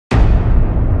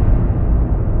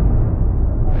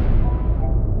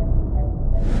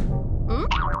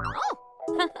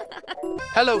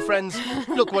Hello, friends.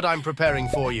 Look what I'm preparing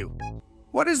for you.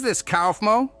 What is this,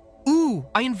 Kaufmo? Ooh,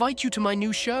 I invite you to my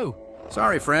new show.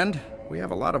 Sorry, friend. We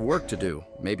have a lot of work to do.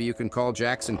 Maybe you can call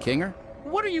Jax and Kinger?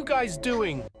 What are you guys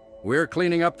doing? We're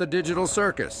cleaning up the Digital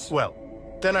Circus. Well,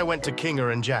 then I went to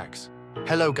Kinger and Jax.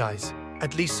 Hello, guys.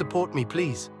 At least support me,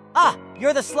 please. Ah,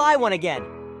 you're the sly one again.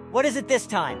 What is it this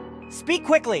time? Speak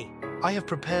quickly. I have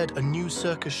prepared a new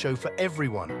circus show for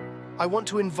everyone. I want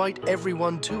to invite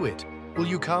everyone to it. Will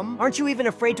you come? Aren't you even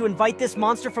afraid to invite this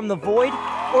monster from the void?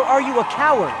 Or are you a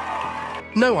coward?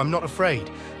 No, I'm not afraid.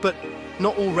 But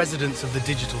not all residents of the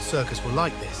Digital Circus were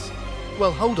like this.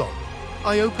 Well, hold on.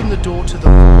 I opened the door to the...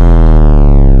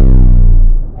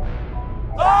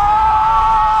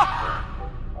 Ah!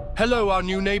 Hello, our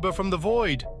new neighbor from the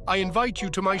void. I invite you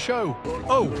to my show.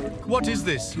 Oh, what is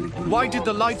this? Why did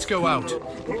the lights go out?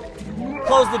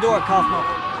 Close the door, Kaufmo.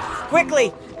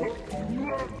 Quickly!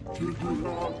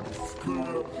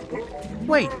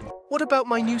 Wait, what about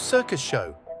my new circus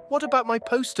show? What about my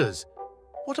posters?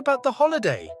 What about the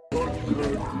holiday?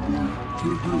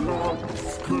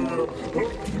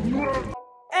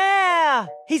 Ah!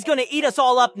 He's gonna eat us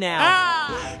all up now.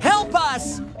 Ah! Help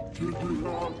us!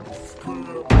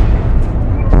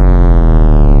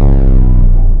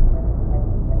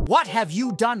 What have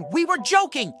you done? We were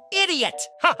joking, idiot!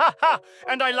 Ha ha ha!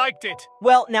 And I liked it.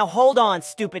 Well, now hold on,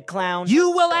 stupid clown.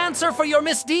 You will answer for your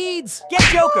misdeeds! Get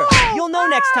Joker! You'll know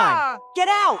next time. Get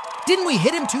out! Didn't we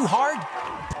hit him too hard?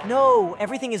 No,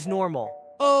 everything is normal.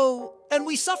 Oh, and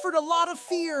we suffered a lot of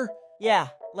fear. Yeah,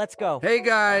 let's go. Hey,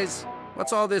 guys.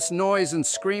 What's all this noise and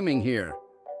screaming here?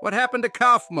 What happened to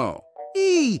Kaufmo?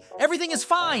 Everything is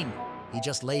fine. He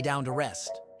just lay down to rest.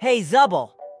 Hey,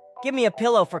 Zubble, give me a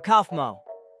pillow for Kaufmo.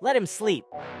 Let him sleep.